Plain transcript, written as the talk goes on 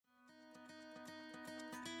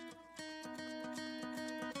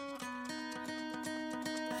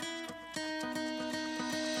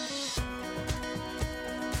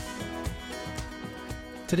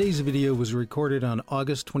Today's video was recorded on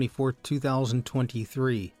August 24,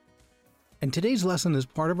 2023. And today's lesson is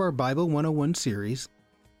part of our Bible 101 series.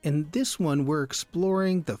 In this one, we're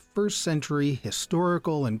exploring the first century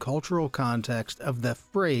historical and cultural context of the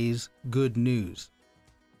phrase good news.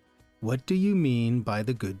 What do you mean by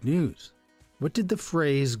the good news? What did the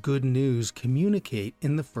phrase good news communicate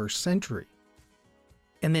in the first century?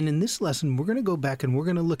 And then in this lesson, we're going to go back and we're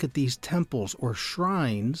going to look at these temples or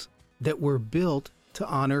shrines that were built to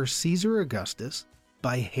honor Caesar Augustus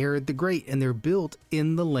by Herod the Great, and they're built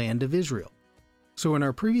in the land of Israel. So in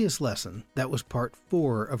our previous lesson, that was part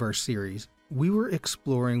 4 of our series, we were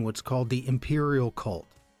exploring what's called the imperial cult.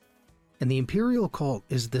 And the imperial cult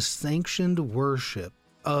is the sanctioned worship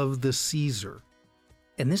of the Caesar.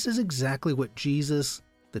 And this is exactly what Jesus,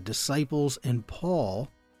 the disciples, and Paul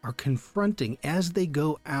are confronting as they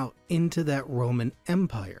go out into that Roman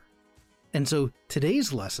Empire. And so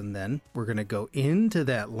today's lesson then, we're going to go into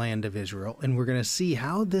that land of Israel and we're going to see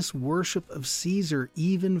how this worship of Caesar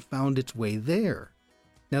even found its way there.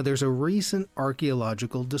 Now there's a recent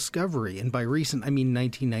archaeological discovery, and by recent I mean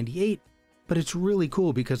 1998, but it's really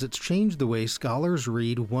cool because it's changed the way scholars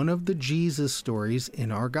read one of the Jesus stories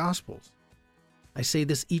in our Gospels. I say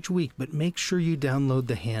this each week, but make sure you download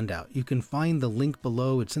the handout. You can find the link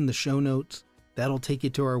below, it's in the show notes. That'll take you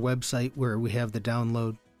to our website where we have the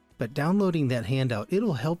download. But downloading that handout,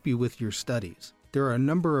 it'll help you with your studies. There are a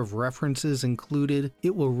number of references included.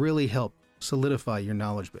 It will really help solidify your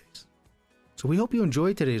knowledge base. So we hope you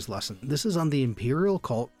enjoyed today's lesson. This is on the imperial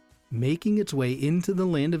cult making its way into the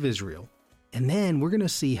land of Israel. And then we're going to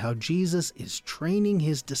see how Jesus is training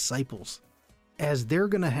his disciples as they're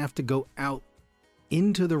going to have to go out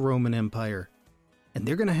into the Roman Empire. And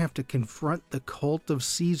they're going to have to confront the cult of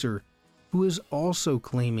Caesar, who is also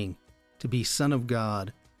claiming to be Son of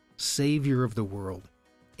God, Savior of the world,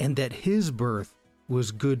 and that his birth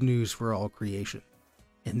was good news for all creation.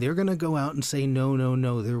 And they're going to go out and say, no,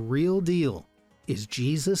 the real deal is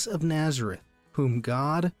Jesus of Nazareth, whom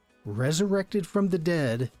God resurrected from the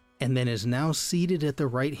dead and then is now seated at the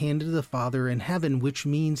right hand of the Father in heaven, which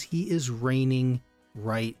means he is reigning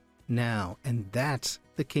right now. And that's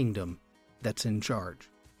the kingdom that's in charge.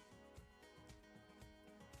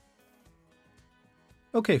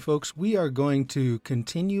 Okay, folks, we are going to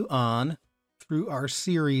continue on through our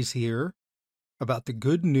series here about the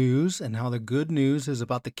good news and how the good news is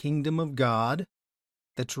about the kingdom of God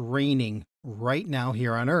that's reigning right now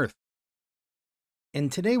here on earth.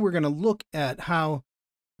 And today we're going to look at how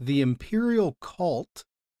the imperial cult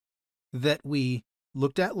that we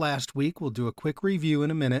looked at last week, we'll do a quick review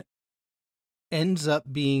in a minute, ends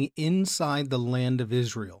up being inside the land of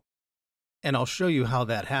Israel. And I'll show you how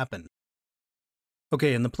that happened.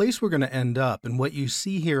 Okay, and the place we're going to end up, and what you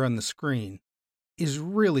see here on the screen, is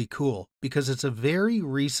really cool because it's a very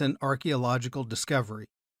recent archaeological discovery.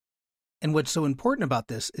 And what's so important about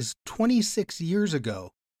this is 26 years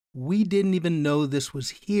ago, we didn't even know this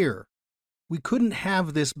was here. We couldn't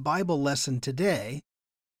have this Bible lesson today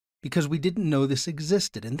because we didn't know this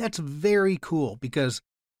existed. And that's very cool because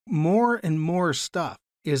more and more stuff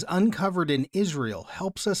is uncovered in Israel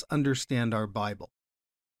helps us understand our Bible.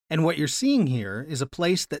 And what you're seeing here is a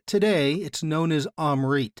place that today it's known as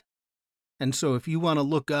Amrit. And so if you want to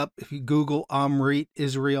look up, if you Google Amrit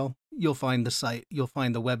Israel, you'll find the site, you'll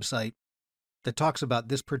find the website that talks about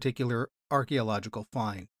this particular archaeological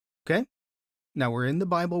find. Okay? Now we're in the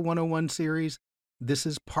Bible 101 series. This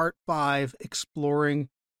is part 5, exploring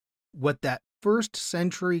what that first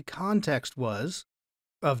century context was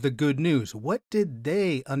of the good news. What did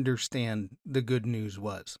they understand the good news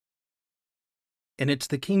was? And it's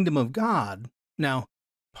the kingdom of God. Now,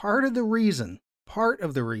 part of the reason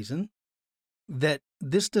that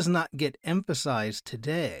this does not get emphasized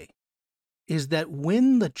today is that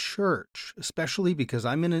when the church, especially because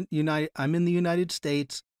I'm in the United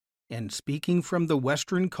States and speaking from the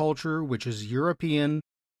Western culture, which is European,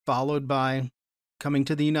 followed by coming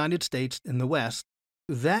to the United States in the West,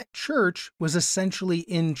 that church was essentially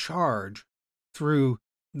in charge through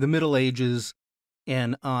the Middle Ages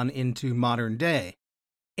and on into modern day.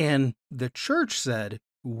 And the church said,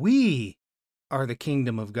 we are the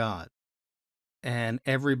kingdom of God. And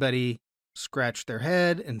everybody scratched their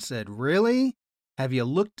head and said, really? Have you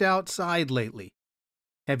looked outside lately?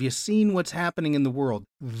 Have you seen what's happening in the world?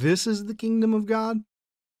 This is the kingdom of God?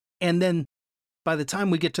 And then by the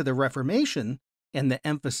time we get to the Reformation and the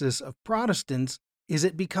emphasis of Protestants is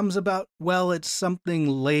it becomes about, well, it's something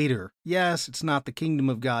later. Yes, it's not the kingdom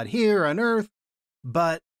of God here on earth,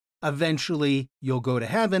 but eventually you'll go to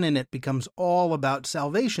heaven and it becomes all about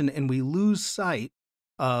salvation and we lose sight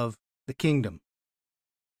of the kingdom.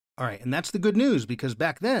 All right, and that's the good news, because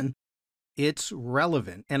back then it's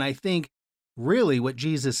relevant. And I think really what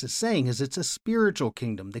Jesus is saying is it's a spiritual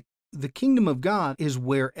kingdom. The kingdom of God is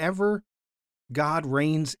wherever God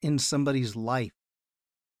reigns in somebody's life.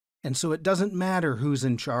 And so it doesn't matter who's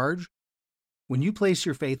in charge. When you place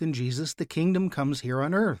your faith in Jesus, the kingdom comes here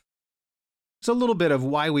on earth. It's a little bit of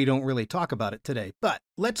why we don't really talk about it today. But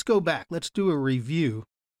let's go back. Let's do a review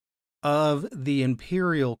of the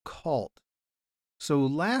imperial cult. So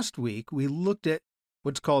last week we looked at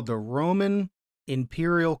what's called the Roman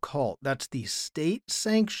imperial cult. That's the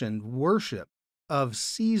state-sanctioned worship of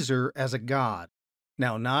Caesar as a god.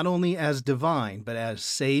 Now, not only as divine, but as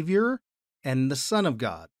Savior and the Son of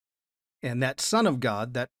God. And that Son of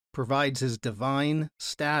God that provides his divine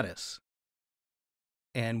status.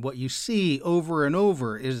 And what you see over and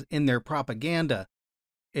over is in their propaganda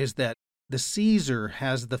is that the Caesar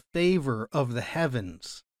has the favor of the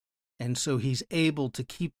heavens. And so he's able to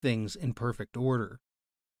keep things in perfect order.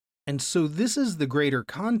 And so this is the greater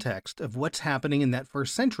context of what's happening in that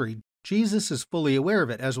first century. Jesus is fully aware of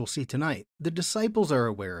it, as we'll see tonight. The disciples are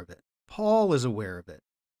aware of it. Paul is aware of it.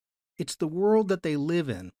 It's the world that they live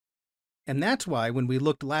in. And that's why when we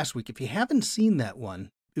looked last week, if you haven't seen that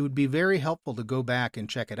one, it would be very helpful to go back and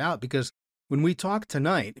check it out, because when we talk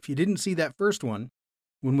tonight, if you didn't see that first one,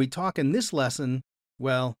 when we talk in this lesson,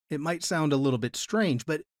 well, it might sound a little bit strange,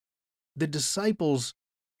 but the disciples,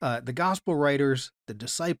 the gospel writers, the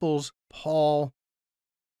disciples, Paul,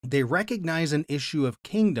 they recognize an issue of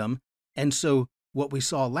kingdom. And so what we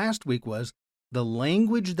saw last week was the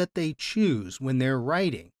language that they choose when they're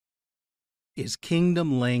writing is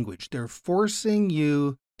kingdom language. They're forcing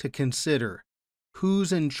you to consider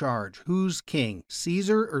who's in charge, who's king,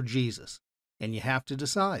 Caesar or Jesus, and you have to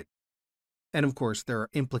decide. And of course, there are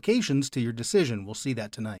implications to your decision. We'll see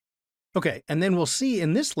that tonight. Okay, and then we'll see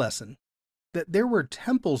in this lesson that there were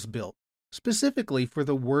temples built specifically for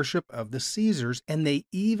the worship of the Caesars, and they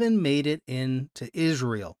even made it into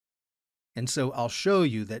Israel. And so I'll show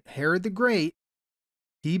you that Herod the Great,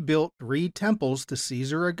 he built 3 temples to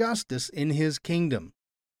Caesar Augustus in his kingdom,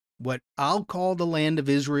 what I'll call the land of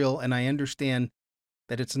Israel, and I understand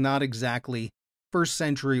that it's not exactly first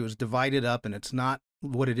century, it was divided up, and it's not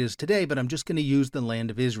what it is today, but I'm just going to use the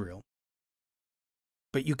land of Israel.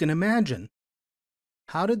 But you can imagine,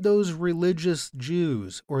 how did those religious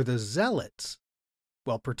Jews, or the zealots,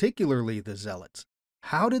 well, particularly the zealots,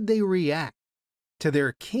 how did they react to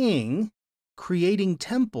their king creating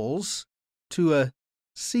temples to a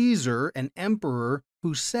Caesar, an emperor,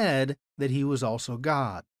 who said that he was also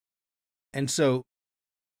God? And so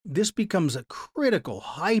this becomes a critical,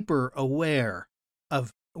 hyper-aware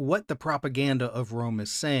of what the propaganda of Rome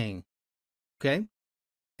is saying, okay?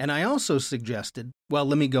 And I also suggested, well,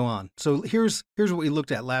 let me go on. So here's what we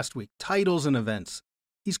looked at last week, titles and events.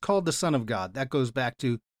 He's called the Son of God. That goes back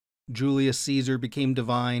to Julius Caesar became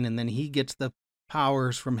divine, and then he gets the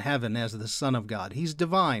powers from heaven as the Son of God. He's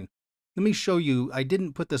divine. Let me show you, I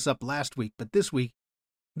didn't put this up last week, but this week,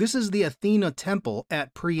 this is the Athena Temple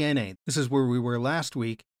at Priene. This is where we were last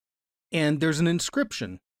week. And there's an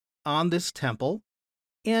inscription on this temple,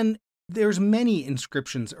 and there's many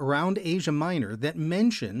inscriptions around Asia Minor that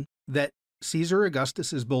mention that Caesar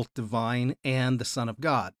Augustus is both divine and the Son of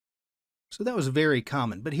God. So that was very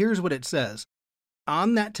common. But here's what it says.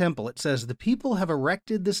 On that temple, it says, the people have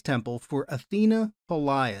erected this temple for Athena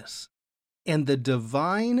Polias and the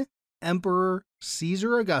divine Emperor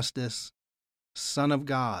Caesar Augustus, Son of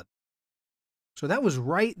God. So that was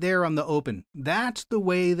right there on the open. That's the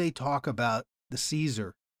way they talk about the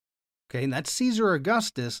Caesar. Okay, and that's Caesar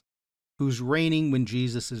Augustus, who's reigning when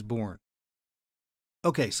Jesus is born.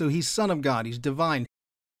 Okay, so he's Son of God, he's divine,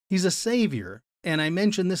 he's a savior. And I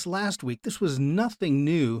mentioned this last week. This was nothing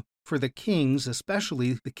new for the kings,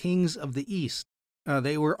 especially the kings of the East.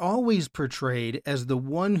 They were always portrayed as the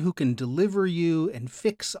one who can deliver you and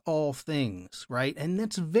fix all things, right? And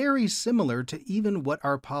that's very similar to even what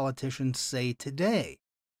our politicians say today.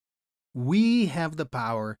 We have the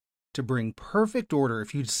power to bring perfect order.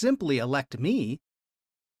 If you'd simply elect me,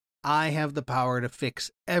 I have the power to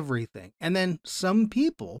fix everything. And then some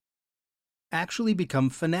people actually become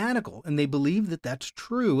fanatical, and they believe that that's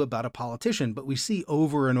true about a politician. But we see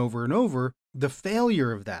over and over and over the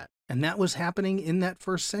failure of that. And that was happening in that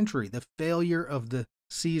first century, the failure of the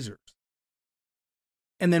Caesars.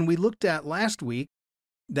 And then we looked at last week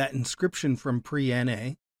that inscription from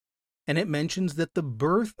Priene, and it mentions that the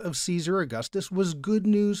birth of Caesar Augustus was good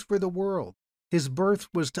news for the world. His birth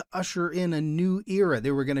was to usher in a new era.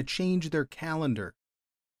 They were going to change their calendar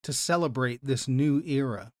to celebrate this new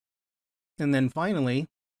era. And then finally,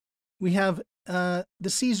 we have the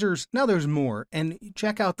Caesars, now there's more. And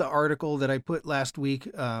check out the article that I put last week,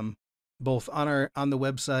 both on the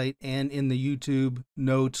website and in the YouTube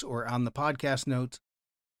notes or on the podcast notes,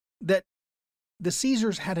 that the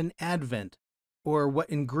Caesars had an advent, or what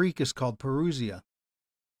in Greek is called parousia.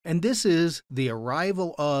 And this is the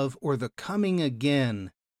arrival of, or the coming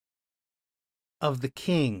again of the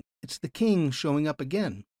king. It's the king showing up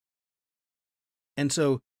again. And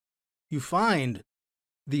so you find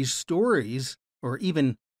these stories, or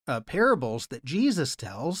even parables that Jesus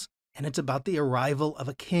tells, and it's about the arrival of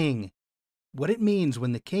a king. What it means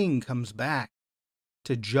when the king comes back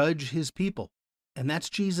to judge his people. And that's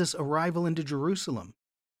Jesus' arrival into Jerusalem.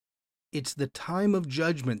 It's the time of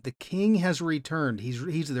judgment. The king has returned.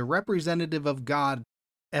 He's the representative of God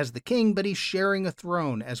as the king, but he's sharing a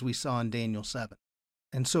throne, as we saw in Daniel 7.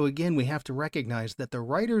 And so again, we have to recognize that the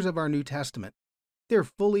writers of our New Testament, they're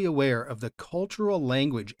fully aware of the cultural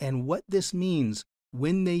language and what this means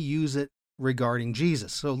when they use it regarding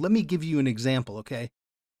Jesus. So let me give you an example, okay?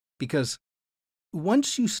 Because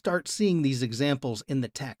once you start seeing these examples in the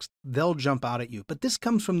text, they'll jump out at you. But this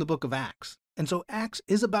comes from the book of Acts. And so Acts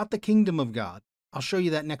is about the kingdom of God. I'll show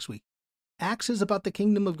you that next week. Acts is about the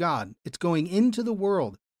kingdom of God. It's going into the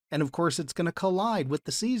world. And of course, it's going to collide with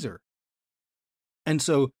the Caesar. And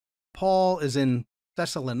so Paul is in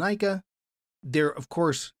Thessalonica. They're, of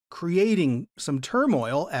course, creating some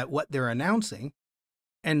turmoil at what they're announcing.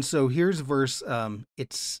 And so here's verse,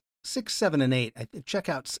 it's 6, 7, and 8. Check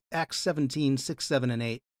out Acts 17, 6, 7, and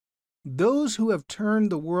 8. Those who have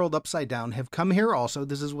turned the world upside down have come here also.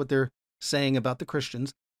 This is what they're saying about the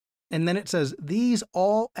Christians. And then it says, these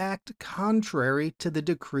all act contrary to the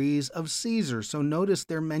decrees of Caesar. So notice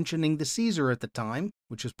they're mentioning the Caesar at the time,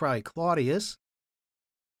 which is probably Claudius.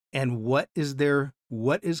 And what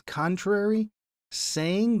is contrary?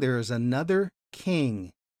 Saying there is another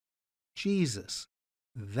king, Jesus.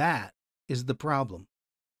 That is the problem.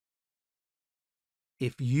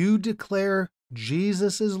 If you declare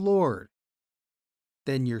Jesus is Lord,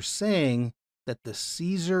 then you're saying that the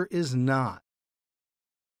Caesar is not.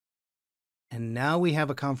 And now we have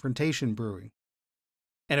a confrontation brewing.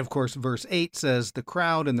 And of course, verse 8 says, the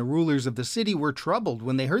crowd and the rulers of the city were troubled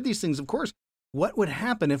when they heard these things. Of course, what would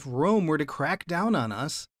happen if Rome were to crack down on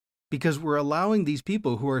us because we're allowing these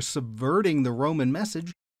people who are subverting the Roman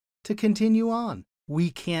message to continue on?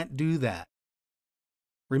 We can't do that.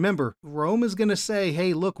 Remember, Rome is going to say,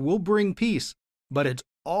 hey, look, we'll bring peace, but it's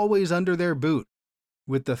always under their boot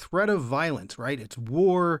with the threat of violence, right? It's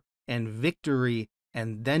war and victory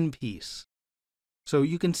and then peace. So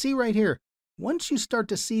you can see right here, once you start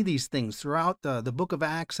to see these things throughout the book of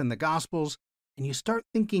Acts and the Gospels, and you start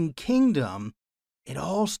thinking kingdom, it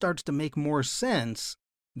all starts to make more sense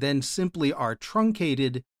than simply our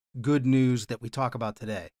truncated good news that we talk about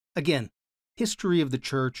today. Again, history of the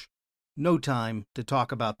church, no time to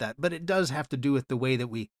talk about that, but it does have to do with the way that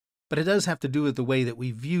we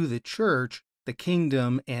view the church, the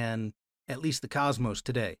kingdom, and at least the cosmos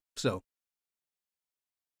today. So,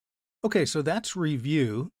 okay, so that's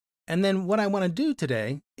review. And then what I want to do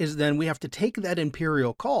today is then we have to take that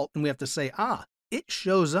imperial cult and we have to say, it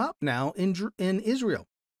shows up now in Israel.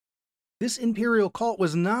 This imperial cult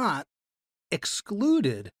was not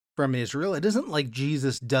excluded from Israel. It isn't like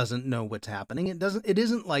Jesus doesn't know what's happening. It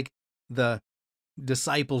isn't like the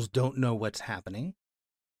disciples don't know what's happening.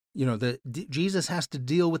 You know, Jesus has to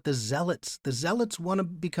deal with the zealots. The zealots want to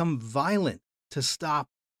become violent to stop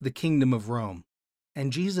the kingdom of Rome.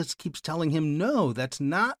 And Jesus keeps telling him, no, that's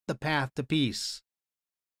not the path to peace.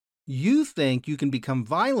 You think you can become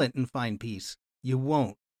violent and find peace. You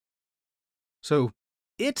won't. So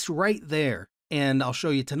it's right there. And I'll show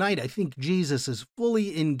you tonight, I think Jesus is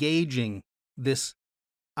fully engaging this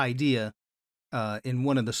idea in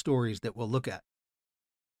one of the stories that we'll look at.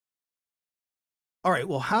 All right,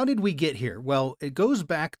 well, how did we get here? Well, it goes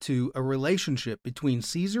back to a relationship between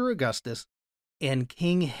Caesar Augustus and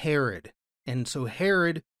King Herod. And so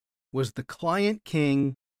Herod was the client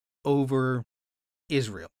king over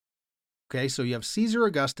Israel. Okay, so you have Caesar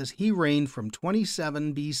Augustus. He reigned from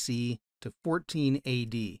 27 BC to 14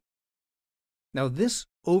 AD. Now, this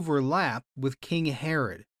overlapped with King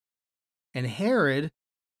Herod. And Herod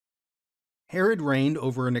reigned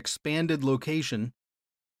over an expanded location.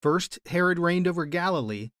 First, Herod reigned over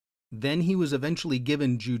Galilee. Then he was eventually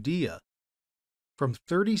given Judea from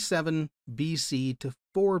 37 BC to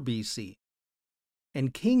 4 BC.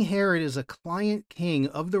 And King Herod is a client king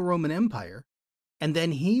of the Roman Empire. And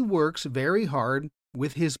then he works very hard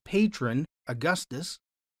with his patron, Augustus,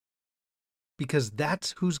 because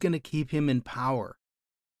that's who's going to keep him in power.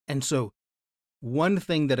 And so one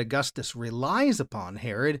thing that Augustus relies upon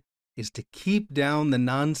Herod is to keep down the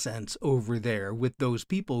nonsense over there with those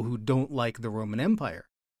people who don't like the Roman Empire.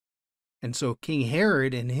 And so King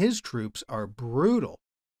Herod and his troops are brutal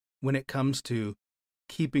when it comes to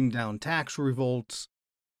keeping down tax revolts.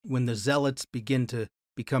 When the zealots begin to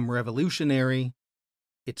become revolutionary,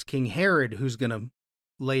 it's King Herod who's going to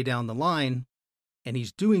lay down the line, and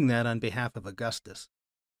he's doing that on behalf of Augustus.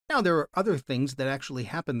 Now, there are other things that actually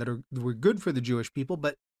happen that were good for the Jewish people,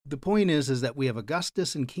 but the point is that we have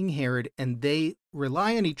Augustus and King Herod, and they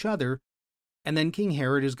rely on each other, and then King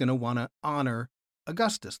Herod is going to want to honor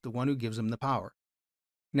Augustus, the one who gives him the power.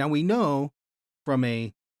 Now, we know from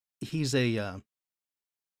he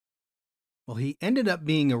ended up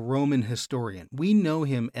being a Roman historian. We know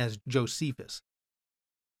him as Josephus.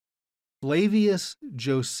 Flavius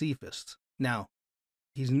Josephus. Now,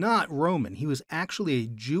 he's not Roman. He was actually a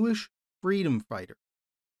Jewish freedom fighter.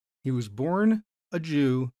 He was born a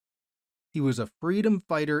Jew. He was a freedom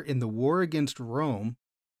fighter in the war against Rome.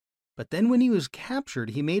 But then when he was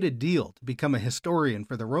captured, he made a deal to become a historian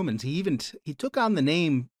for the Romans. He took on the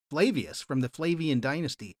name Flavius from the Flavian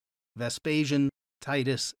dynasty, Vespasian,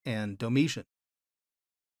 Titus, and Domitian.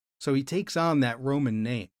 So he takes on that Roman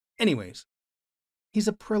name. Anyways, he's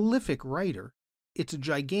a prolific writer. It's a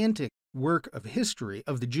gigantic work of history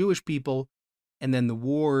of the Jewish people and then the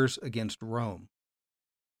wars against Rome.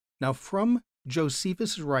 Now, from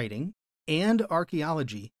Josephus' writing and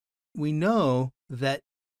archaeology, we know that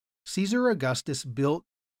Caesar Augustus built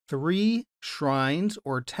 3 shrines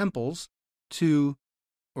or temples to,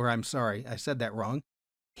 I said that wrong.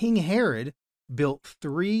 King Herod built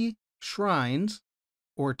 3 shrines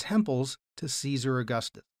or temples to Caesar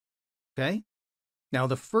Augustus. Okay? Now,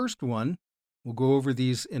 the first one, we'll go over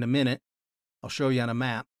these in a minute, I'll show you on a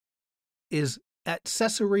map, is at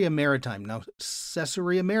Caesarea Maritime. Now,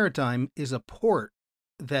 Caesarea Maritime is a port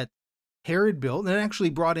that Herod built and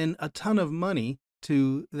actually brought in a ton of money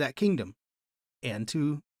to that kingdom and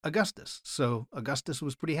to Augustus. So Augustus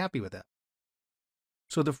was pretty happy with that.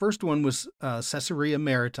 So the first one was Caesarea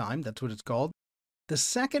Maritime. That's what it's called. The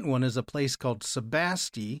second one is a place called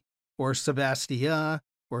Sebasti or Sebastia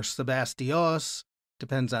or Sebastios.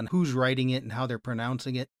 Depends on who's writing it and how they're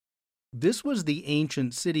pronouncing it. This was the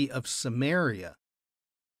ancient city of Samaria.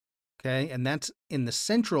 Okay, and that's in the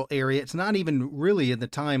central area. It's not even really in the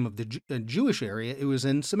time of the Jewish area. It was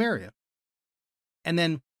in Samaria. And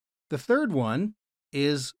then the third one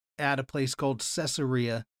is at a place called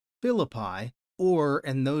Caesarea Philippi, or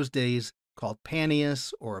in those days called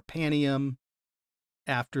Panias or Panium,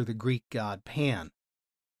 after the Greek god Pan.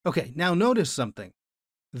 Okay, now notice something.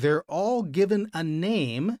 They're all given a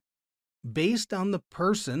name based on the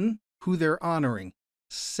person who they're honoring.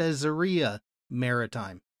 Caesarea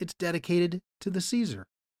Maritime. It's dedicated to the Caesar.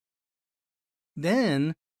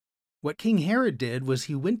 Then, what King Herod did was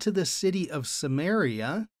he went to the city of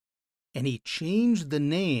Samaria and he changed the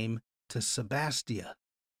name to Sebastia.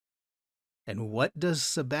 And what does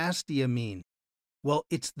Sebastia mean? Well,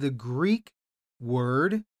 it's the Greek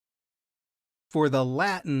word for the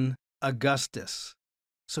Latin Augustus.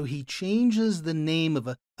 So he changes the name of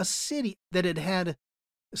a city that had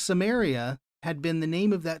Samaria had been the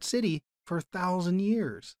name of that city for 1,000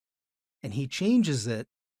 years. And he changes it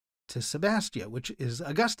to Sebastia, which is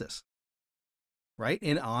Augustus, right?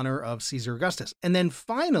 In honor of Caesar Augustus. And then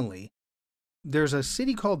finally, there's a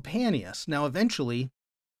city called Panias. Now, eventually,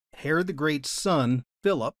 Herod the Great's son,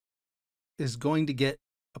 Philip, is going to get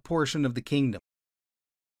a portion of the kingdom.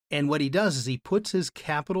 And what he does is he puts his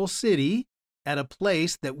capital city at a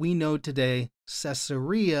place that we know today,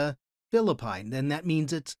 Caesarea Philippi. And that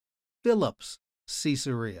means it's Philip's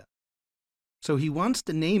Caesarea. So he wants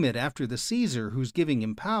to name it after the Caesar who's giving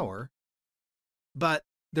him power, but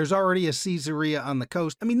there's already a Caesarea on the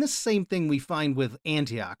coast. I mean, this same thing we find with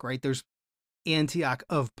Antioch, right? There's Antioch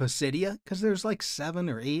of Pisidia, because there's like 7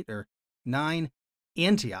 or 8 or 9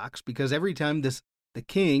 Antiochs, because every time the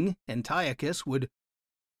king, Antiochus, would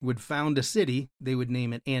found a city, they would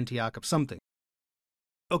name it Antioch of something.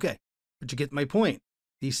 Okay, but you get my point.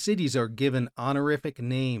 These cities are given honorific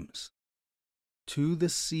names to the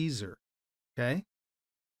Caesar. Okay,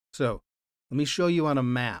 so let me show you on a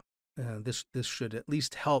map. This should at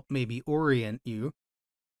least help maybe orient you.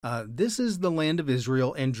 This is the land of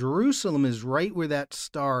Israel, and Jerusalem is right where that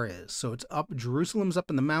star is. So it's up. Jerusalem's up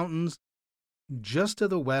in the mountains, just to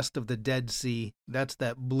the west of the Dead Sea. That's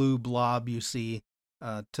that blue blob you see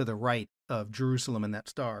to the right of Jerusalem and that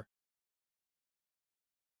star.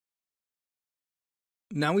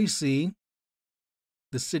 Now we see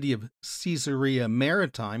the city of Caesarea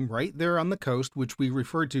Maritime right there on the coast, which we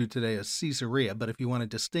refer to today as Caesarea, but if you want to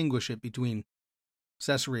distinguish it between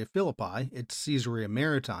Caesarea Philippi, it's Caesarea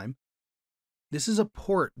Maritime. This is a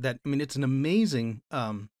port that, I mean, it's an amazing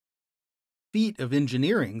feat of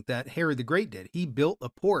engineering that Herod the Great did. He built a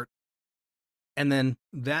port, and then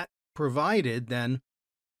that provided then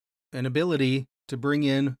an ability to bring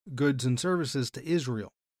in goods and services to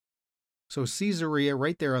Israel. So Caesarea,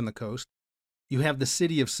 right there on the coast. You have the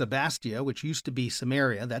city of Sebastia, which used to be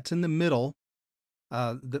Samaria. That's in the middle.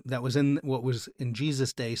 That was in what was in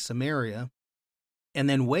Jesus' day Samaria. And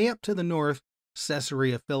then way up to the north,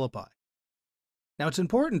 Caesarea Philippi. Now, it's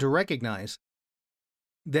important to recognize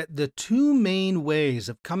that the two main ways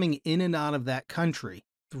of coming in and out of that country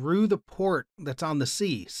through the port that's on the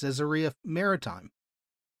sea, Caesarea Maritime,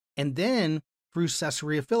 and then through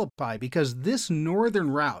Caesarea Philippi, because this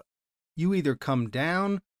northern route, you either come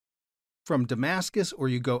down from Damascus or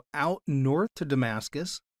you go out north to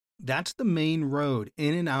Damascus. That's the main road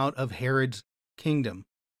in and out of Herod's kingdom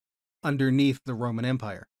underneath the Roman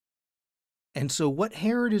Empire. And so what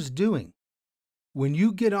Herod is doing, when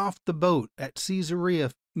you get off the boat at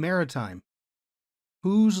Caesarea Maritime,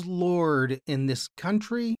 who's Lord in this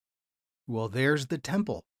country? Well, there's the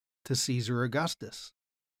temple to Caesar Augustus.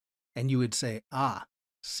 And you would say,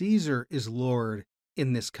 Caesar is Lord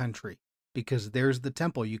in this country because there's the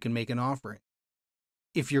temple you can make an offering.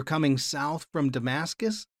 If you're coming south from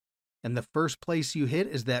Damascus and the first place you hit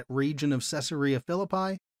is that region of Caesarea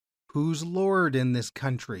Philippi, who's Lord in this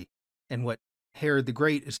country? And what Herod the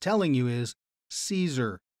Great is telling you is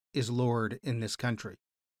Caesar is Lord in this country.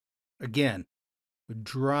 Again, would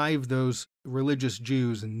drive those religious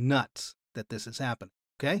Jews nuts that this is happening,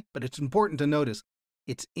 okay? But it's important to notice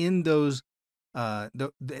it's in those, at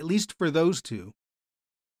least for those two,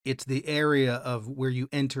 it's the area of where you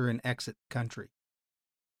enter and exit country.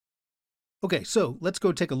 Okay, so let's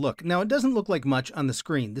go take a look. Now, it doesn't look like much on the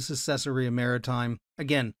screen. This is Caesarea Maritime.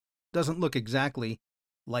 Again, doesn't look exactly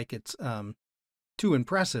like it's too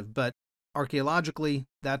impressive, but archaeologically,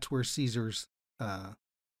 that's where Caesar's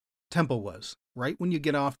temple was. Right when you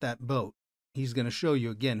get off that boat, he's going to show you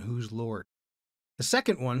again who's Lord. The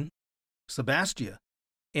second one, Sebastia,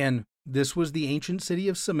 and this was the ancient city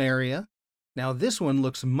of Samaria. Now, this one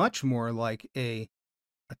looks much more like a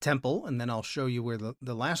temple, and then I'll show you where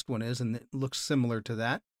the last one is, and it looks similar to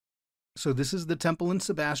that. So this is the temple in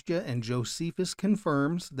Sebastia, and Josephus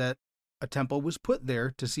confirms that a temple was put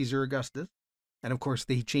there to Caesar Augustus. And of course,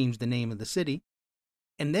 they changed the name of the city.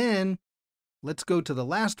 And then let's go to the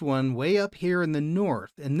last one way up here in the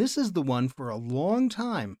north. And this is the one for a long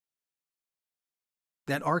time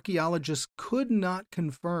that archaeologists could not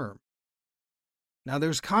confirm. Now,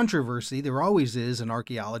 there's controversy. There always is in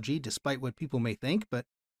archaeology, despite what people may think, but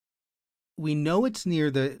we know it's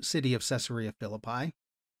near the city of Caesarea Philippi.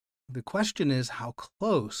 The question is, how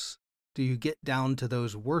close do you get down to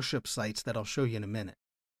those worship sites that I'll show you in a minute?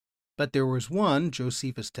 But there was one,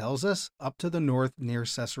 Josephus tells us, up to the north near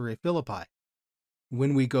Caesarea Philippi.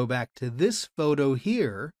 When we go back to this photo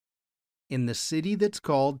here, in the city that's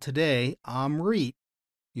called today Amrit,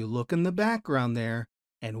 you look in the background there,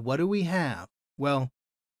 and what do we have? Well,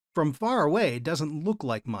 from far away, it doesn't look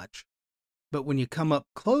like much. But when you come up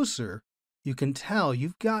closer, you can tell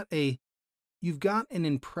you've got an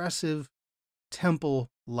impressive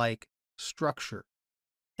temple-like structure.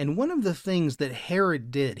 And one of the things that Herod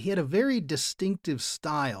did, he had a very distinctive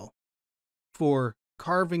style for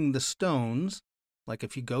carving the stones. Like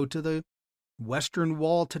if you go to the Western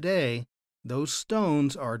Wall today, those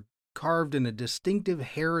stones are carved in a distinctive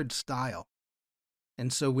Herod style.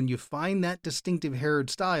 And so when you find that distinctive Herod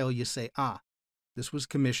style, you say, this was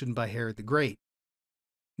commissioned by Herod the Great.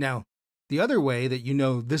 Now, the other way that you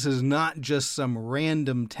know this is not just some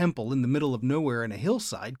random temple in the middle of nowhere in a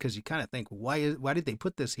hillside, because you kind of think, why did they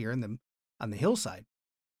put this here on the hillside?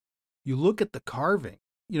 You look at the carving.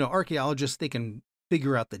 You know, archaeologists, they can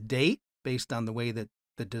figure out the date based on the way that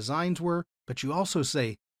the designs were, but you also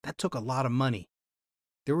say, that took a lot of money.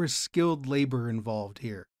 There was skilled labor involved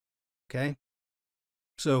here, okay?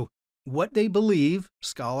 So what they believe,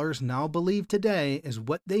 scholars now believe today, is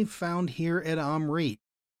what they've found here at Amrit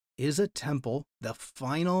is a temple, the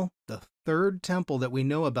third temple that we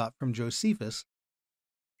know about from Josephus,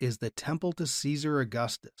 is the temple to Caesar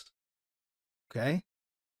Augustus. Okay?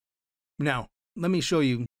 Now, let me show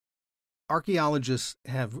you. Archaeologists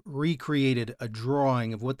have recreated a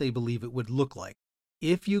drawing of what they believe it would look like.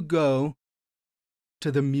 If you go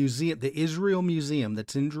to the museum, the Israel Museum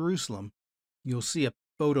that's in Jerusalem, you'll see a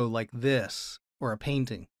photo like this, or a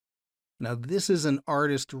painting. Now, this is an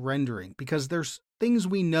artist rendering, because there's things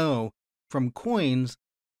we know from coins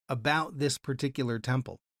about this particular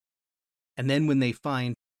temple. And then when they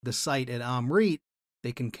find the site at Amrit,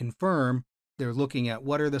 they can confirm. They're looking at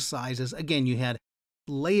what are the sizes. Again, you had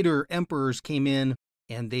later emperors came in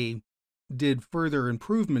and they did further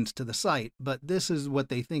improvements to the site, but this is what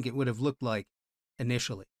they think it would have looked like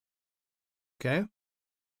initially. Okay?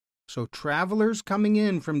 So travelers coming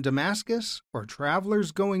in from Damascus or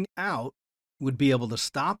travelers going out would be able to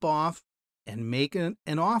stop off and make an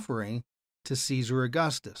offering to Caesar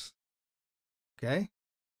Augustus. Okay?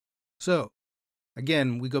 So,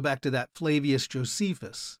 again, we go back to that Flavius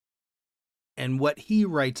Josephus and what he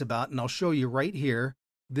writes about, and I'll show you right here.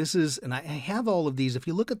 This is, and I have all of these. If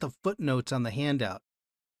you look at the footnotes on the handout,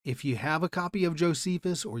 if you have a copy of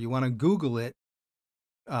Josephus or you want to Google it,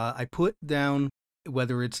 I put down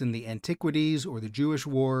whether it's in the Antiquities or the Jewish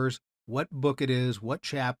Wars, what book it is, what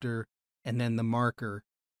chapter, and then the marker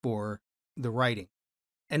for the writing.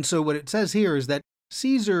 And so what it says here is that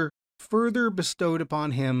Caesar further bestowed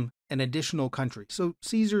upon him an additional country. So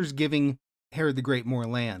Caesar's giving Herod the Great more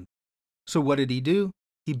land. So what did he do?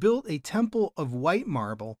 He built a temple of white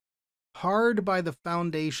marble hard by the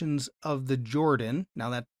foundations of the Jordan.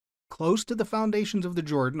 Now that's close to the foundations of the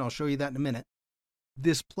Jordan. I'll show you that in a minute.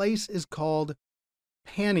 This place is called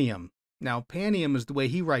Panium. Now Panium is the way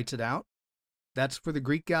he writes it out. That's for the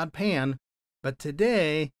Greek god Pan. But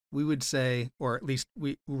today we would say, or at least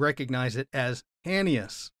we recognize it as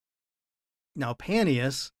Panias. Now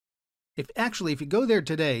Panias, if you go there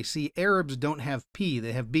today, see, Arabs don't have P,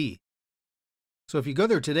 they have B. So if you go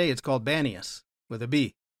there today, it's called Banias with a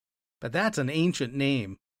B. But that's an ancient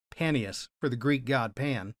name, Panias, for the Greek god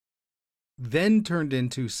Pan. Then turned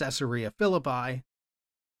into Caesarea Philippi.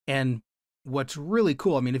 And what's really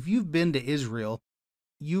cool, I mean, if you've been to Israel,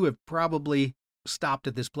 you have probably stopped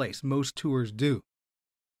at this place. Most tours do.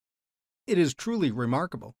 It is truly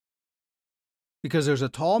remarkable because there's a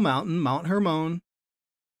tall mountain, Mount Hermon.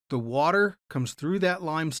 The water comes through that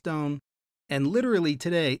limestone, and literally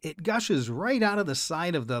today it gushes right out of the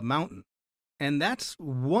side of the mountain. And that's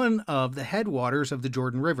one of the headwaters of the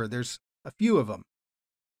Jordan River. There's a few of them.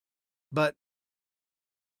 But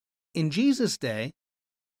in Jesus' day,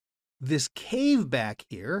 this cave back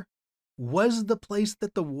here was the place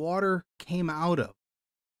that the water came out of.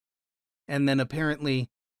 And then apparently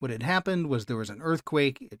what had happened was there was an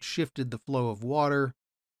earthquake. It shifted the flow of water.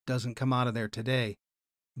 Doesn't come out of there today.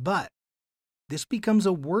 But this becomes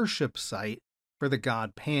a worship site for the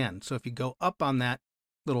god Pan. So if you go up on that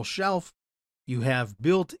little shelf, you have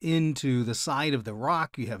built into the side of the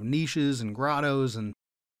rock, you have niches and grottos, and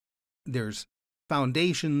there's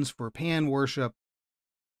foundations for Pan worship.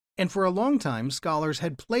 And for a long time, scholars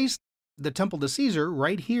had placed the temple to Caesar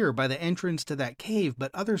right here by the entrance to that cave,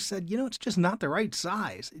 but others said, it's just not the right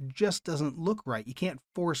size. It just doesn't look right. You can't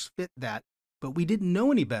force fit that, but we didn't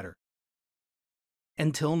know any better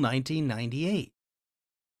until 1998.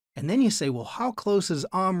 And then you say, well, how close is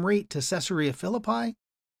Amrit to Caesarea Philippi?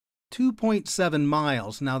 2.7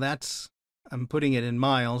 miles. Now I'm putting it in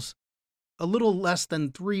miles, a little less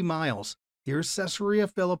than 3 miles. Here's Caesarea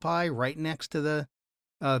Philippi right next to the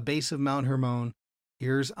base of Mount Hermon.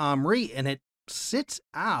 Here's Amrit, and it sits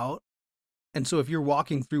out. And so if you're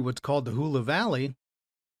walking through what's called the Hula Valley,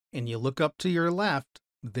 and you look up to your left,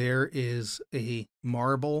 there is a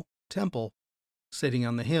marble temple sitting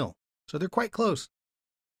on the hill. So they're quite close.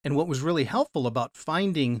 And what was really helpful about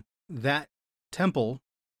finding that temple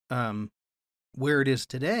where it is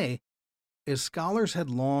today is scholars had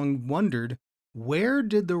long wondered, where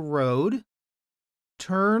did the road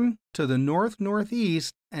turn to the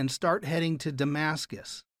northeast and start heading to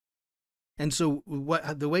Damascus? And so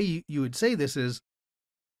the way you would say this is,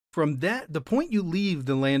 from the point you leave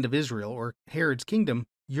the land of Israel or Herod's kingdom,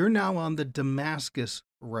 you're now on the Damascus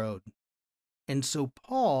road. And so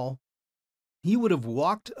Paul, he would have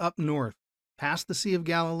walked up north, past the Sea of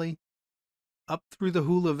Galilee, up through the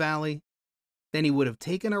Hula Valley, then he would have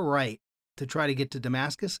taken a right to try to get to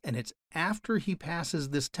Damascus, and it's after he passes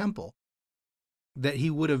this temple that he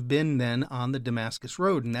would have been then on the Damascus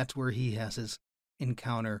road, and that's where he has his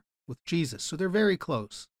encounter with Jesus. So they're very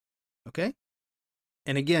close, okay?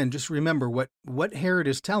 And again, just remember what Herod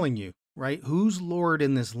is telling you, right? Who's Lord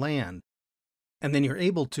in this land? And then you're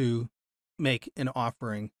able to make an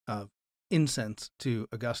offering of incense to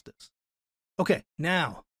Augustus. Okay,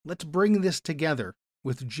 now let's bring this together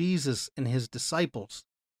with Jesus and his disciples.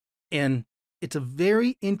 And it's a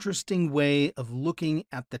very interesting way of looking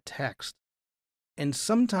at the text. And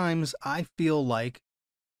sometimes I feel like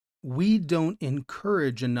we don't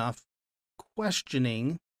encourage enough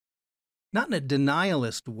questioning, not in a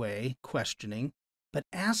denialist way, questioning, but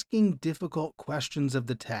asking difficult questions of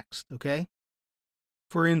the text, okay?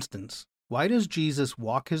 For instance, why does Jesus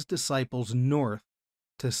walk his disciples north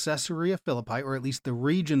to Caesarea Philippi, or at least the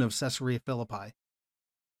region of Caesarea Philippi?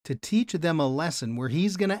 to teach them a lesson where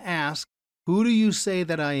he's going to ask, "Who do you say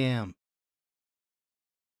that I am?"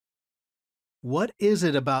 What is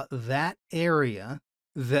it about that area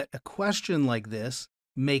that a question like this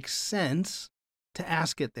makes sense to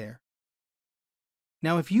ask it there?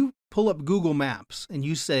 Now, if you pull up Google Maps and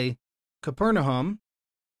you say Capernaum,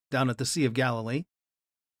 down at the Sea of Galilee,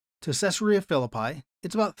 to Caesarea Philippi,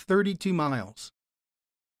 it's about 32 miles,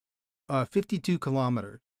 52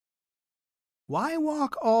 kilometers. Why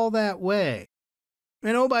walk all that way?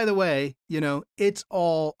 And oh, by the way, it's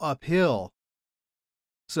all uphill.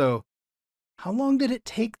 So, how long did it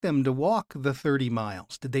take them to walk the 30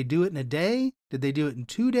 miles? Did they do it in a day? Did they do it in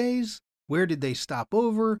 2 days? Where did they stop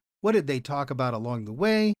over? What did they talk about along the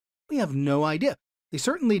way? We have no idea. They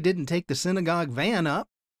certainly didn't take the synagogue van up.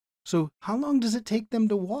 So how long does it take them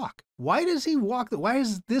to walk? Why does he walk? Why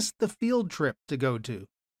is this the field trip to go to?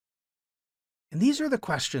 And these are the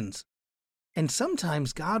questions. And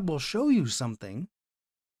sometimes God will show you something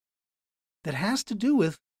that has to do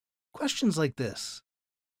with questions like this.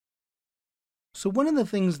 So one of the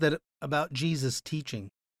things about Jesus' teaching,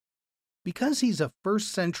 because he's a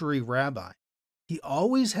first century rabbi, he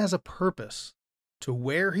always has a purpose to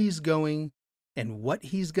where he's going and what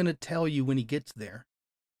he's going to tell you when he gets there.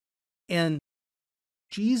 And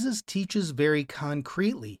Jesus teaches very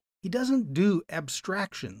concretely. He doesn't do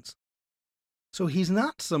abstractions. So he's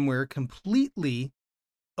not somewhere completely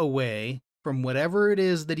away from whatever it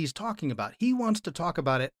is that he's talking about. He wants to talk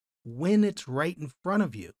about it when it's right in front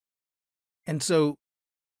of you. And so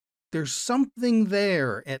there's something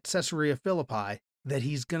there at Caesarea Philippi that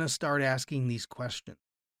he's going to start asking these questions.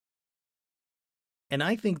 And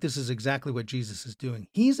I think this is exactly what Jesus is doing.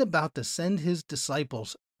 He's about to send his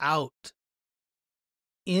disciples out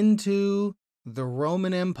into the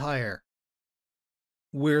Roman Empire,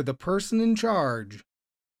 where the person in charge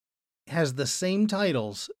has the same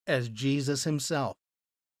titles as Jesus himself.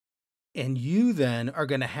 And you then are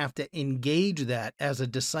going to have to engage that as a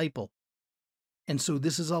disciple. And so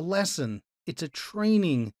this is a lesson. It's a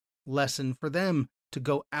training lesson for them to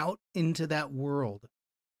go out into that world.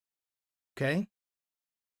 Okay?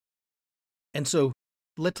 And so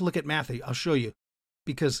let's look at Matthew. I'll show you,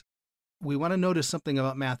 because we want to notice something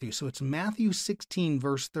about Matthew. So it's Matthew 16,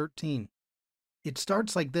 verse 13. It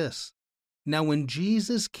starts like this. Now, when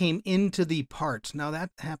Jesus came into the parts, now that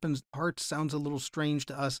happens, parts sounds a little strange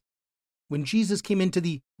to us. When Jesus came into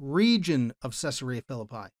the region of Caesarea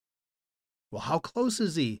Philippi. Well, how close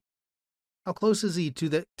is he? How close is he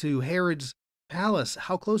to Herod's palace?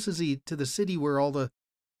 How close is he to the city where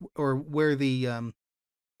where the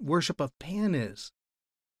worship of Pan is?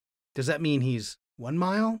 Does that mean he's 1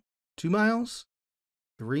 mile, 2 miles,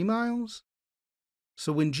 3 miles?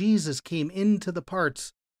 So when Jesus came into the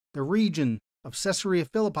parts, the region of Caesarea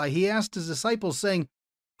Philippi, he asked his disciples, saying,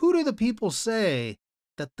 "Who do the people say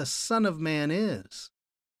that the Son of Man is?"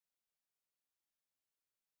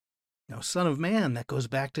 Now, Son of Man, that goes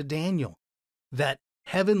back to Daniel, that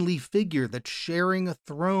heavenly figure that's sharing a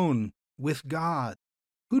throne with God.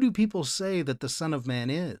 Who do people say that the Son of Man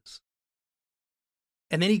is?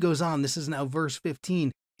 And then he goes on, this is now verse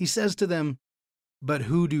 15. He says to them, "But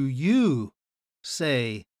who do you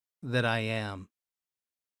say that I am?"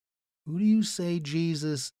 Who do you say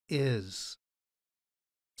Jesus is?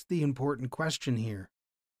 It's the important question here.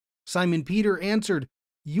 Simon Peter answered,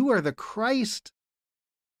 "You are the Christ,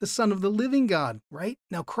 the Son of the living God," right?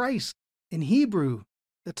 Now, Christ, in Hebrew,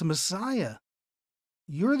 that's a Messiah.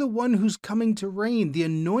 You're the one who's coming to reign, the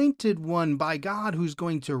anointed one by God who's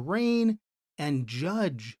going to reign and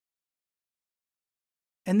judge.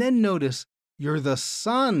 And then notice, you're the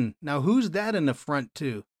Son. Now, who's that an affront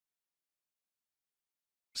to?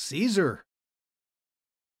 Caesar.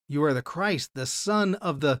 You are the Christ, the Son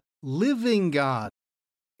of the living God.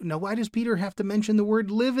 Now, why does Peter have to mention the word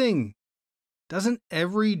living? Doesn't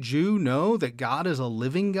every Jew know that God is a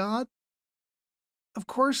living God? Of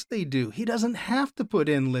course they do. He doesn't have to put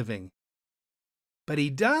in living. But he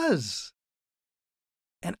does.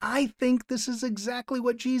 And I think this is exactly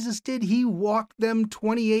what Jesus did. He walked them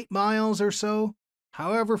 28 miles or so,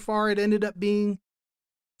 however far it ended up being,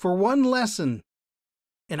 for one lesson.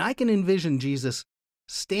 And I can envision Jesus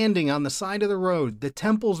standing on the side of the road, the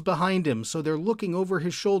temple's behind him, so they're looking over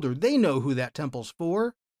his shoulder. They know who that temple's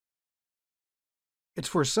for. It's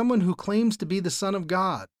for someone who claims to be the Son of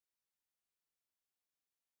God.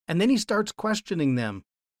 And then he starts questioning them.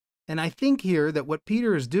 And I think here that what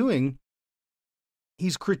Peter is doing,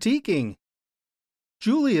 he's critiquing.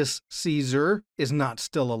 Julius Caesar is not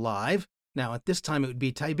still alive. Now, at this time, it would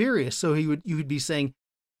be Tiberius. So you would be saying,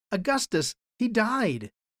 Augustus, he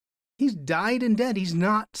died. He's died and dead. He's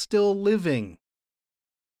not still living.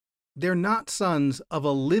 they're not sons of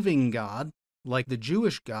a living God, like the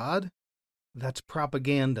Jewish God. That's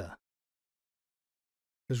propaganda.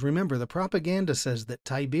 Because remember, the propaganda says that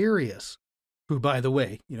Tiberius, who, by the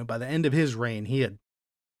way, by the end of his reign,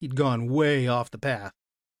 he'd gone way off the path.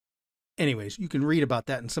 Anyways, you can read about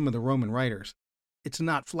that in some of the Roman writers. It's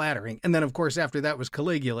not flattering. And then, of course, after that was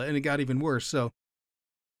Caligula, and it got even worse.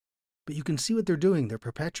 But you can see what they're doing. They're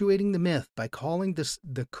perpetuating the myth by calling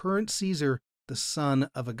the current Caesar the son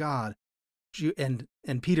of a god. And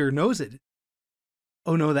Peter knows it.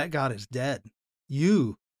 Oh no, that God is dead.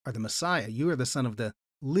 You are the Messiah. You are the son of the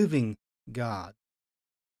living God.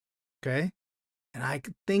 Okay? And I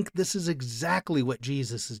think this is exactly what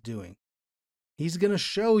Jesus is doing. He's going to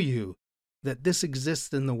show you that this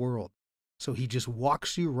exists in the world. So he just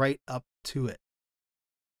walks you right up to it.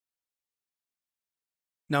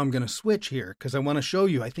 Now I'm going to switch here because I want to show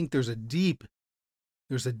you, I think there's a deep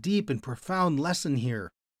and profound lesson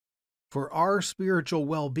here for our spiritual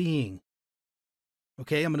well-being.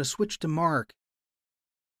 Okay, I'm going to switch to Mark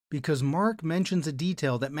because Mark mentions a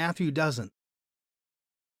detail that Matthew doesn't.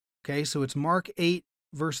 Okay, so it's Mark 8,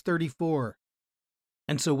 verse 34.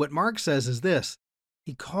 And so what Mark says is this: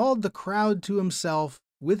 he called the crowd to himself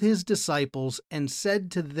with his disciples and said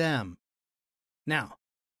to them. Now,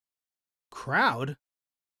 crowd?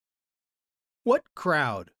 What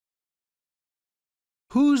crowd?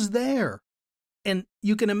 Who's there? And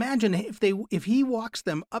you can imagine if he walks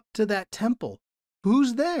them up to that temple,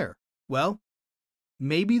 who's there? Well,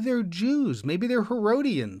 maybe they're Jews. Maybe they're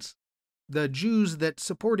Herodians, the Jews that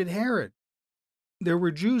supported Herod. There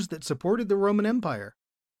were Jews that supported the Roman Empire.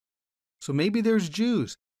 So maybe there's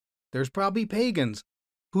Jews. There's probably pagans.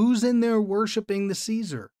 Who's in there worshiping the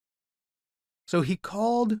Caesar? So he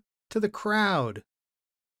called to the crowd.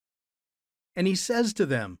 And he says to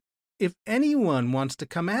them, if anyone wants to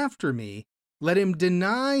come after me, let him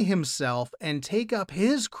deny himself and take up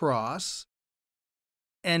his cross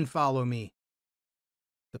and follow me.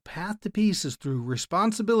 The path to peace is through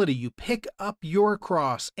responsibility. You pick up your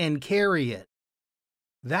cross and carry it.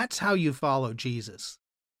 That's how you follow Jesus.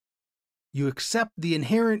 You accept the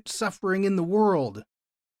inherent suffering in the world,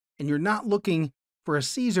 and you're not looking for a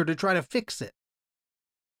Caesar to try to fix it.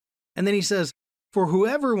 And then he says, for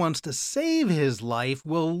whoever wants to save his life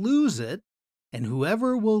will lose it, and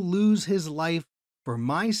whoever will lose his life for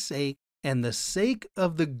my sake and the sake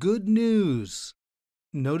of the good news.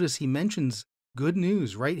 Notice he mentions good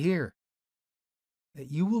news right here.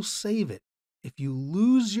 That you will save it. If you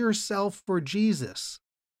lose yourself for Jesus,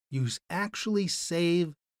 you actually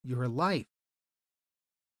save your life.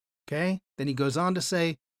 Okay? Then he goes on to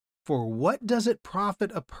say, for what does it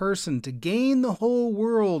profit a person to gain the whole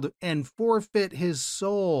world and forfeit his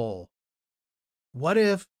soul? What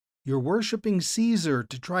if you're worshiping Caesar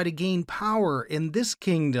to try to gain power in this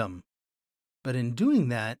kingdom, but in doing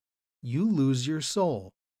that, you lose your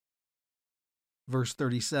soul? Verse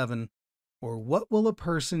 37, or what will a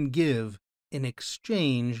person give in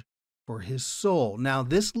exchange for his soul? Now,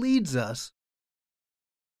 this leads us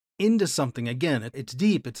into something. Again, it's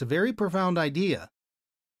deep. It's a very profound idea.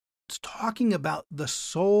 It's talking about the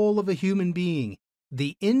soul of a human being,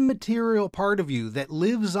 the immaterial part of you that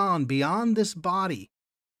lives on beyond this body,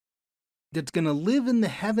 that's going to live in the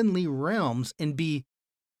heavenly realms and be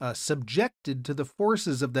subjected to the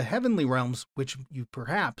forces of the heavenly realms, which you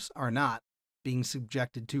perhaps are not being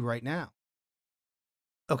subjected to right now.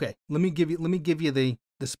 Okay, let me give you the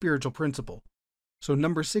spiritual principle. So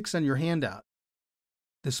number 6 on your handout.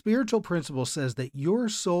 The spiritual principle says that your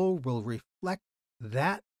soul will reflect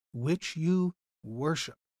that which you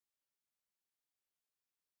worship.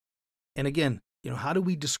 And again, how do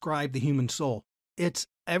we describe the human soul? It's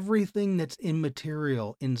everything that's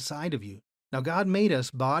immaterial inside of you. Now, God made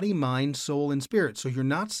us body, mind, soul, and spirit. So you're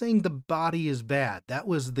not saying the body is bad. That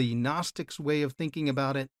was the Gnostics' way of thinking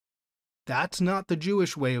about it. That's not the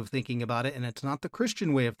Jewish way of thinking about it, and it's not the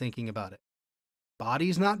Christian way of thinking about it.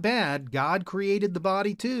 Body's not bad. God created the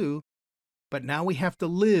body too. But now we have to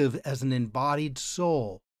live as an embodied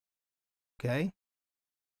soul. Okay?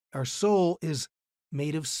 Our soul is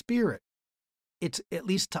made of spirit. It's, at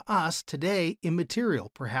least to us today,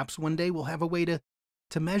 immaterial. Perhaps one day we'll have a way to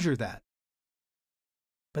measure that.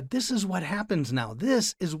 But this is what happens now.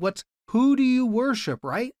 This is who do you worship,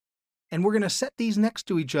 right? And we're going to set these next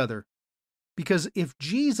to each other. Because if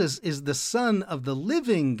Jesus is the Son of the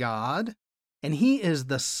living God, and he is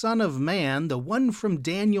the Son of Man, the one from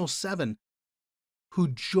Daniel 7, who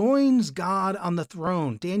joins God on the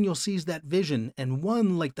throne. Daniel sees that vision, and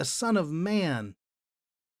one like the Son of Man.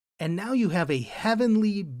 And now you have a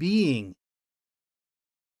heavenly being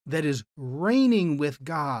that is reigning with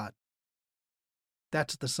God.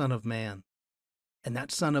 That's the Son of Man. And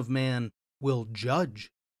that Son of Man will judge.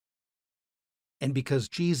 And because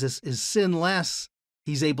Jesus is sinless,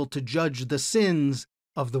 he's able to judge the sins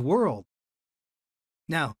of the world.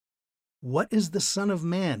 Now, what is the Son of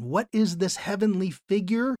Man? What is this heavenly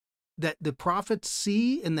figure that the prophets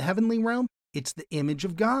see in the heavenly realm? It's the image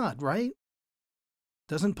of God, right?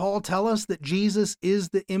 Doesn't Paul tell us that Jesus is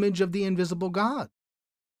the image of the invisible God?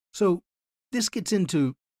 So this gets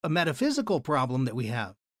into a metaphysical problem that we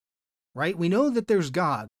have, right? We know that there's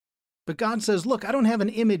God, but God says, look, I don't have an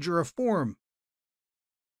image or a form.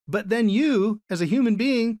 But then you, as a human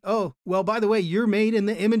being, oh, well, by the way, you're made in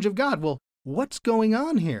the image of God. Well, what's going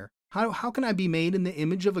on here? How can I be made in the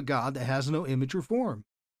image of a God that has no image or form?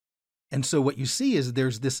 And so what you see is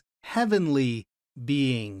there's this heavenly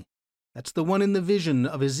being. That's the one in the vision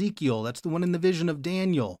of Ezekiel. That's the one in the vision of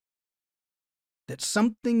Daniel. That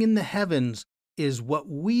something in the heavens is what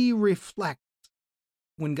we reflect.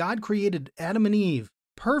 When God created Adam and Eve,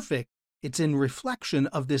 perfect, it's in reflection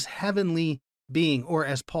of this heavenly being, or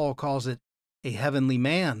as Paul calls it, a heavenly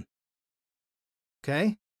man.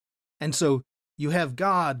 Okay? And so you have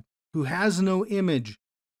God who has no image,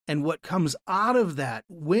 and what comes out of that,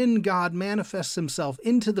 when God manifests himself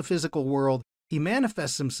into the physical world, he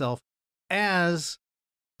manifests himself as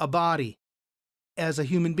a body, as a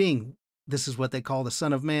human being. This is what they call the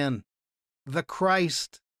Son of Man, the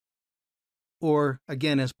Christ, or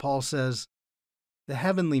again, as Paul says, the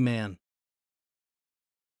heavenly man.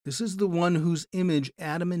 This is the one whose image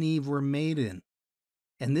Adam and Eve were made in.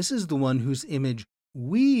 And this is the one whose image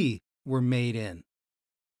we were made in.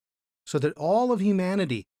 So that all of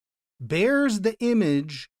humanity bears the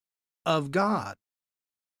image of God.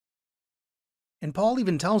 And Paul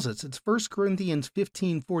even tells us, it's 1 Corinthians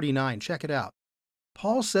 15:49. Check it out.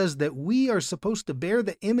 Paul says that we are supposed to bear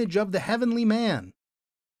the image of the heavenly man.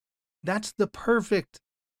 That's the perfect,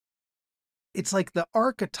 it's like the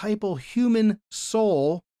archetypal human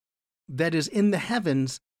soul that is in the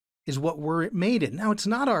heavens is what we're made in. Now, it's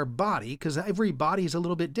not our body, because every body is a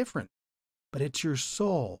little bit different, but it's your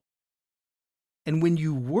soul. And when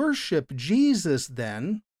you worship Jesus,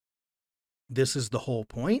 then, this is the whole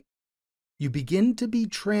point, you begin to be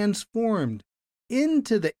transformed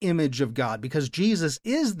into the image of God. Because Jesus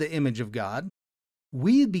is the image of God,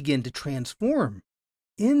 we begin to transform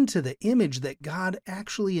into the image that God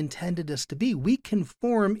actually intended us to be. We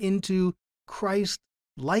conform into Christ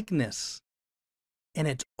likeness. And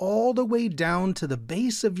it's all the way down to the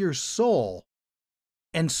base of your soul.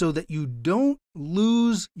 And so that you don't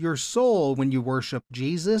lose your soul when you worship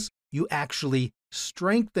Jesus, you actually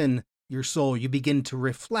strengthen your soul. You begin to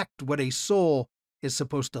reflect what a soul is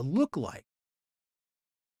supposed to look like.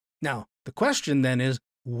 Now, the question then is,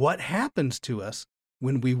 what happens to us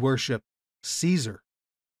when we worship Caesar?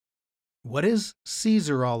 What is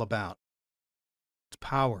Caesar all about? It's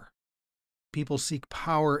power. People seek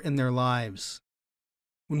power in their lives.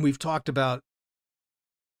 When we've talked about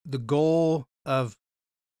the goal of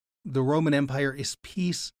the Roman Empire is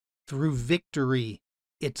peace through victory,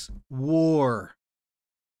 it's war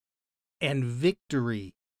and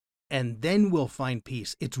victory, and then we'll find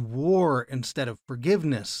peace. It's war instead of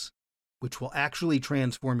forgiveness, which will actually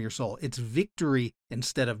transform your soul. It's victory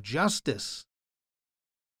instead of justice.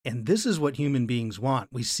 And this is what human beings want.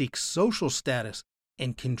 We seek social status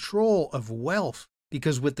and control of wealth,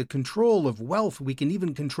 because with the control of wealth, we can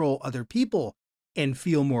even control other people and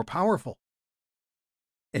feel more powerful.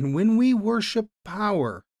 And when we worship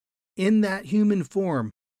power in that human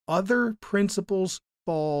form, other principles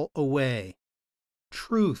fall away.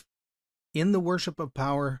 Truth. In the worship of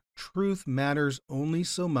power, truth matters only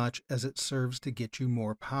so much as it serves to get you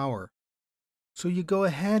more power. So you go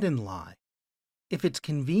ahead and lie. If it's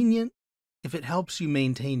convenient, if it helps you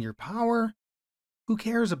maintain your power, who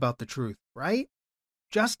cares about the truth, right?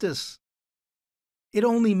 Justice. It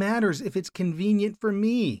only matters if it's convenient for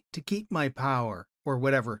me to keep my power, or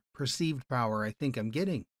whatever perceived power I think I'm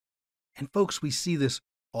getting. And folks, we see this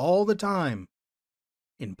all the time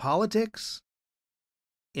in politics,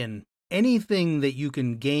 in anything that you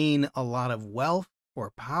can gain a lot of wealth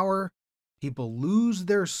or power. People lose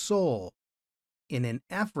their soul in an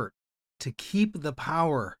effort to keep the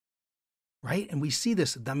power, right? And we see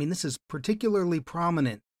this, I mean, this is particularly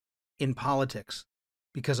prominent in politics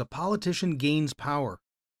because a politician gains power.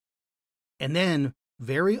 And then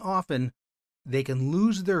very often they can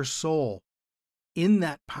lose their soul in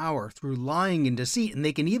that power through lying and deceit. And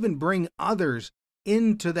they can even bring others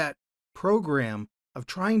into that program of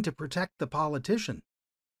trying to protect the politician.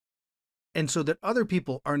 And so that other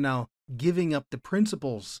people are now giving up the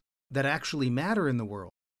principles that actually matter in the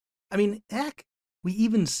world. I mean, heck, We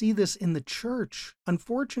even see this in the church,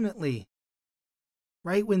 unfortunately,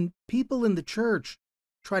 right? When people in the church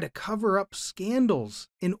try to cover up scandals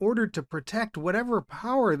in order to protect whatever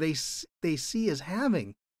power they see as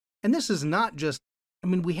having. And this is not just,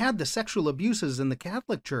 we had the sexual abuses in the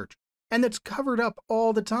Catholic Church, and it's covered up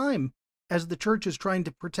all the time as the church is trying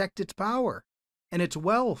to protect its power and its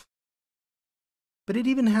wealth. But it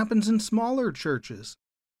even happens in smaller churches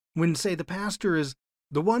when, say, the pastor is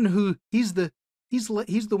the one who, he's the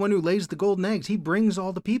one who lays the golden eggs. He brings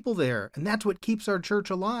all the people there, and that's what keeps our church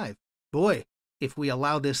alive. Boy, if we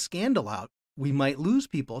allow this scandal out, we might lose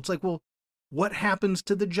people. It's like, well, what happens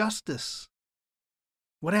to the justice?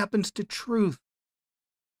 What happens to truth?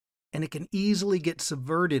 And it can easily get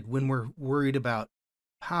subverted when we're worried about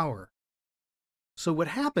power. So what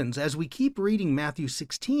happens as we keep reading Matthew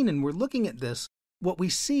 16 and we're looking at this, what we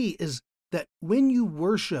see is that when you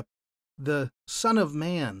worship the Son of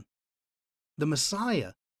Man, the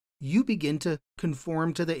Messiah, you begin to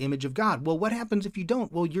conform to the image of God. Well, what happens if you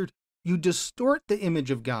don't? Well, you distort the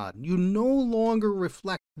image of God. You no longer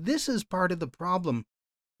reflect. This is part of the problem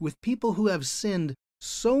with people who have sinned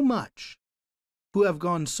so much, who have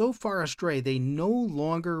gone so far astray, they no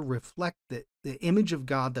longer reflect the image of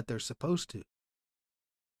God that they're supposed to.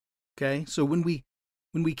 Okay, so when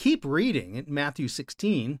we keep reading in Matthew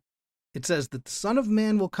 16, it says that the Son of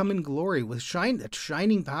Man will come in glory with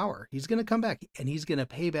shining power. He's going to come back, and he's going to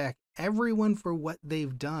pay back everyone for what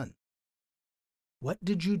they've done. What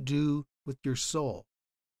did you do with your soul?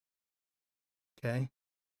 Okay,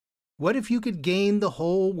 what if you could gain the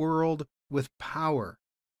whole world with power?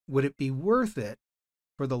 Would it be worth it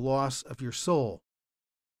for the loss of your soul?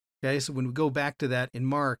 Okay, so when we go back to that in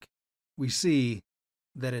Mark, we see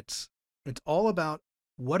that it's all about,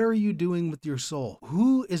 what are you doing with your soul?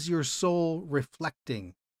 Who is your soul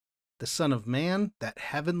reflecting? The Son of Man, that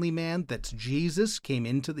heavenly man, that's Jesus,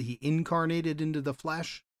 he incarnated into the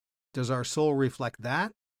flesh. Does our soul reflect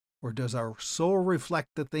that? Or does our soul reflect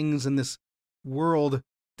the things in this world,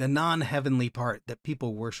 the non-heavenly part that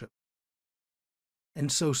people worship?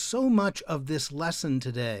 And so much of this lesson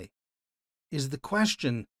today is the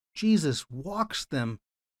question. Jesus walks them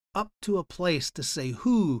up to a place to say,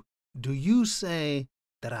 who do you say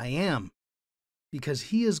that I am? Because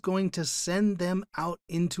he is going to send them out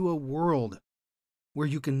into a world where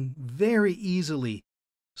you can very easily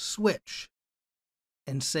switch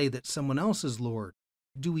and say that someone else is Lord.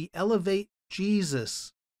 Do we elevate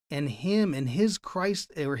Jesus and him and his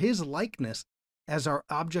Christ or his likeness as our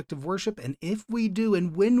object of worship? And if we do,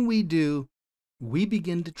 and when we do, we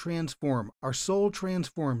begin to transform. Our soul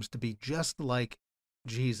transforms to be just like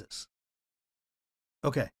Jesus.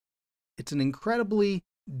 Okay, it's an incredibly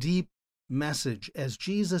deep message. As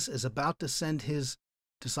Jesus is about to send his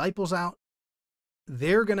disciples out,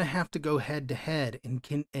 they're going to have to go head to head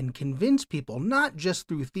and convince people, not just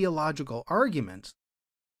through theological arguments,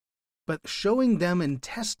 but showing them in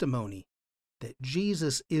testimony that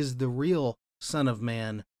Jesus is the real Son of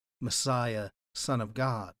Man, Messiah, Son of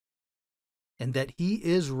God, and that he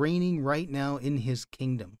is reigning right now in his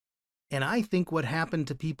kingdom. And I think what happened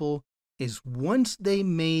to people is once they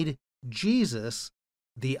made Jesus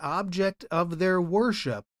the object of their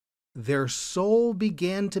worship, their soul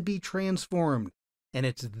began to be transformed. And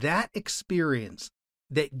it's that experience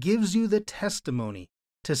that gives you the testimony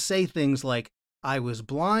to say things like, I was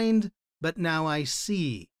blind, but now I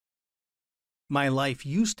see. My life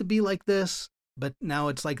used to be like this, but now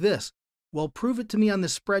it's like this. Well, prove it to me on the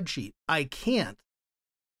spreadsheet. I can't.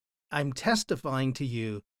 I'm testifying to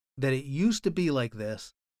you that it used to be like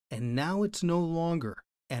this, and now it's no longer,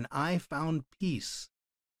 and I found peace.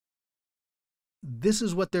 This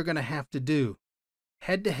is what they're going to have to do,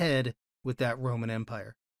 head to head with that Roman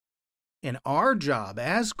Empire. And our job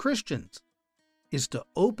as Christians is to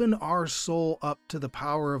open our soul up to the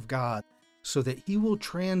power of God so that he will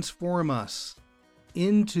transform us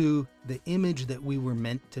into the image that we were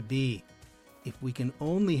meant to be. If we can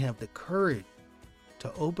only have the courage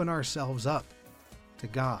to open ourselves up to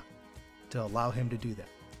God, to allow him to do that.